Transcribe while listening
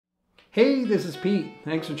Hey, this is Pete.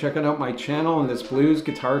 Thanks for checking out my channel and this blues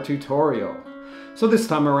guitar tutorial. So this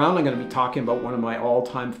time around I'm going to be talking about one of my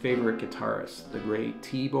all-time favorite guitarists, the great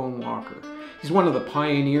T-Bone Walker. He's one of the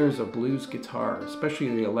pioneers of blues guitar, especially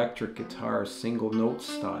the electric guitar single note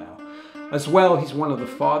style. As well, he's one of the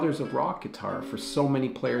fathers of rock guitar for so many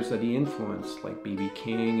players that he influenced, like B.B.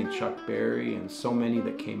 King and Chuck Berry and so many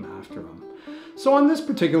that came after him. So on this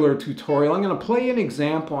particular tutorial, I'm going to play an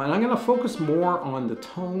example and I'm going to focus more on the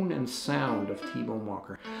tone and sound of T-Bone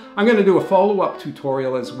Walker. I'm going to do a follow-up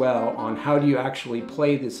tutorial as well on how do you actually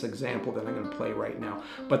play this example that I'm going to play right now,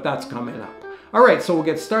 but that's coming up. Alright, so we'll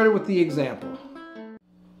get started with the example.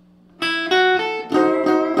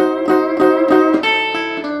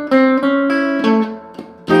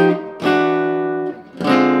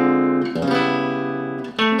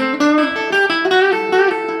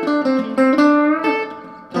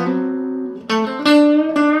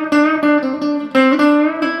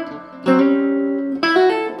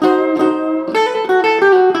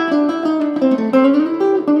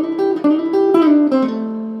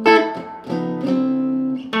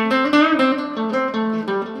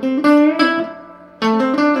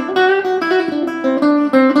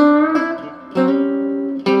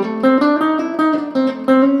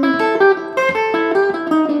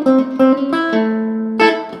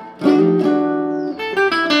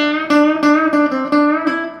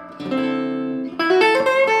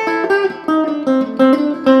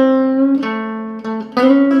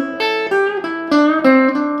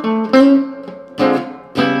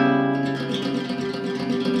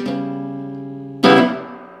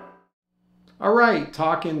 Alright,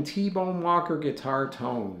 talking T-Bone Walker guitar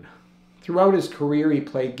tone. Throughout his career he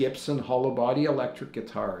played Gibson hollowbody electric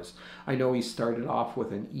guitars. I know he started off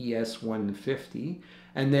with an ES-150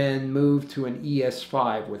 and then moved to an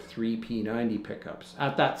ES-5 with 3 P90 pickups.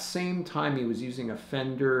 At that same time he was using a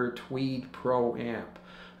Fender Tweed Pro amp,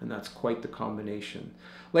 and that's quite the combination.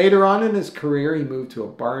 Later on in his career, he moved to a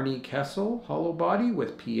Barney Kessel hollowbody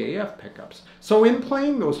with PAF pickups. So in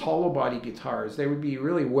playing those hollowbody guitars, they would be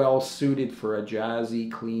really well suited for a jazzy,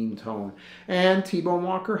 clean tone. And T-Bone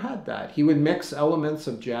Walker had that. He would mix elements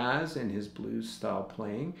of jazz in his blues style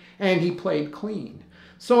playing, and he played clean.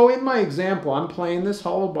 So in my example, I'm playing this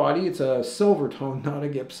hollowbody. It's a silver tone, not a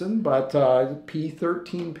Gibson, but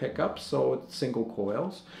P13 pickups, so it's single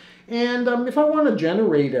coils. And if I want to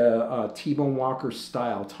generate a T-Bone Walker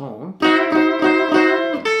style tone,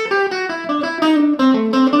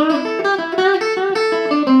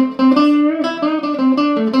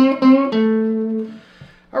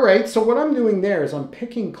 alright, so what I'm doing there is I'm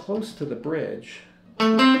picking close to the bridge.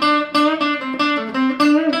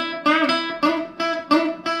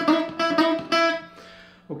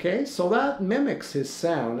 Okay, so that mimics his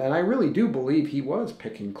sound, and I really do believe he was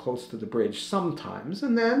picking close to the bridge sometimes.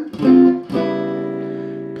 And then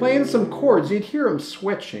playing some chords, you'd hear him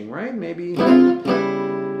switching, right? Maybe.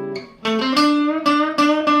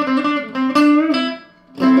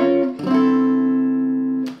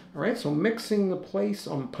 Alright, so mixing the place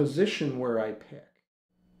on position where I pick.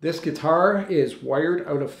 This guitar is wired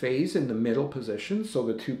out of phase in the middle position, so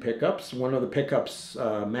the two pickups, one of the pickups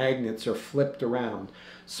magnets are flipped around.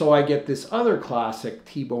 So I get this other classic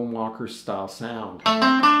T-Bone Walker style sound.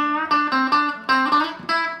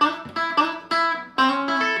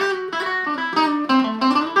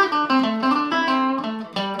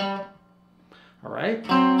 All right.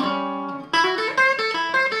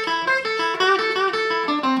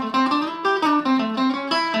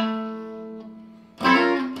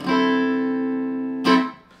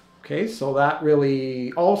 Okay, so that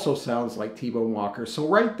really also sounds like T-Bone Walker. So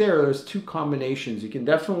right there's two combinations. You can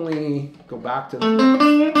definitely go back to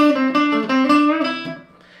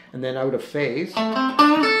and then out of phase.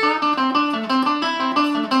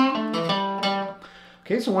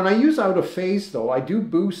 Okay, so when I use out of phase though, I do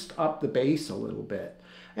boost up the bass a little bit.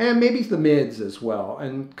 And maybe the mids as well,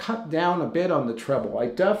 and cut down a bit on the treble. I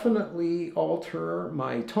definitely alter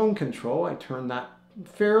my tone control. I turn that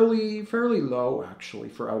fairly low actually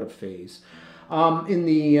for out of phase. In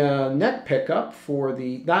the neck pickup for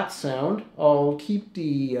that sound, I'll keep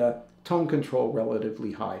the tone control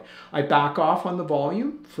relatively high. I back off on the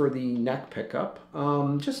volume for the neck pickup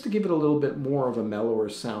just to give it a little bit more of a mellower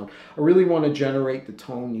sound. I really want to generate the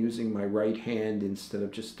tone using my right hand instead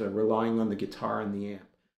of just relying on the guitar and the amp.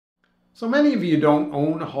 So many of you don't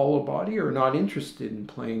own a hollowbody or are not interested in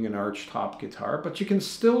playing an archtop guitar, but you can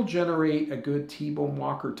still generate a good T-Bone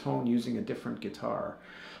Walker tone using a different guitar.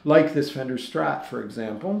 Like this Fender Strat, for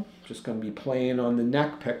example. Just going to be playing on the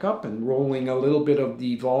neck pickup and rolling a little bit of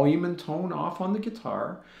the volume and tone off on the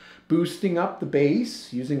guitar. boosting up the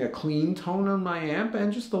bass using a clean tone on my amp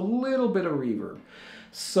and just a little bit of reverb.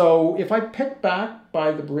 So if I pick back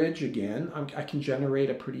by the bridge again, I can generate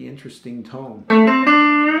a pretty interesting tone.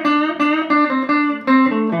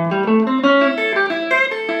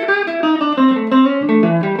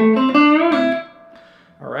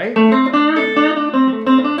 All right.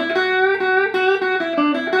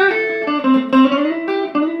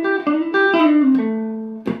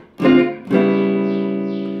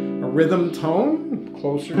 A rhythm tone,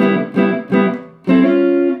 closer.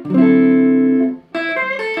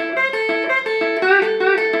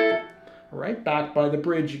 Right back by the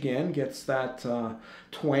bridge again gets that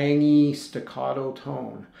twangy staccato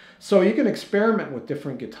tone. So you can experiment with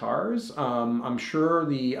different guitars. I'm sure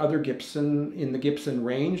the other Gibson in the Gibson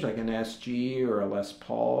range, like an SG or a Les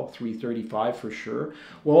Paul 335 for sure,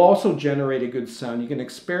 will also generate a good sound. You can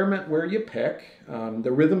experiment where you pick.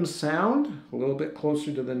 The rhythm sound a little bit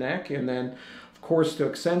closer to the neck, and then of course to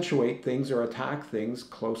accentuate things or attack things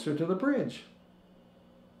closer to the bridge.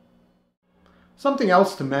 Something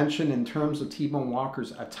else to mention in terms of T-Bone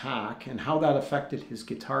Walker's attack and how that affected his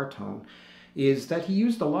guitar tone is that he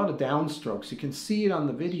used a lot of downstrokes. You can see it on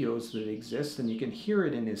the videos that exist and you can hear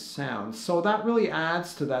it in his sound. So that really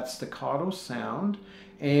adds to that staccato sound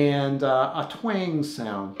and a twang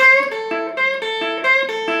sound.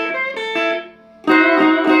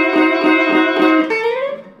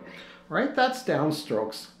 Right, that's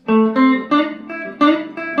downstrokes.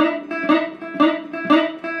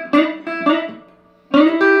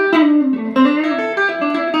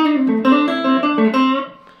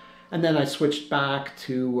 And then I switched back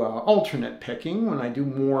to alternate picking when I do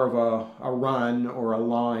more of a run or a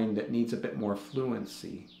line that needs a bit more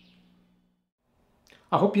fluency.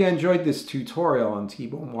 I hope you enjoyed this tutorial on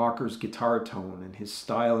T-Bone Walker's guitar tone and his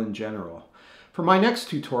style in general. For my next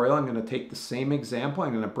tutorial, I'm going to take the same example.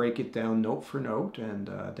 I'm going to break it down note for note and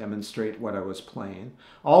demonstrate what I was playing,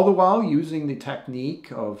 all the while using the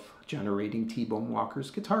technique of generating T-Bone Walker's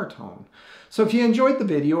guitar tone. So if you enjoyed the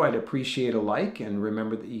video, I'd appreciate a like, and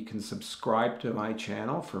remember that you can subscribe to my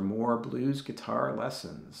channel for more blues guitar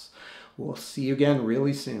lessons. We'll see you again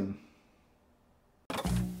really soon.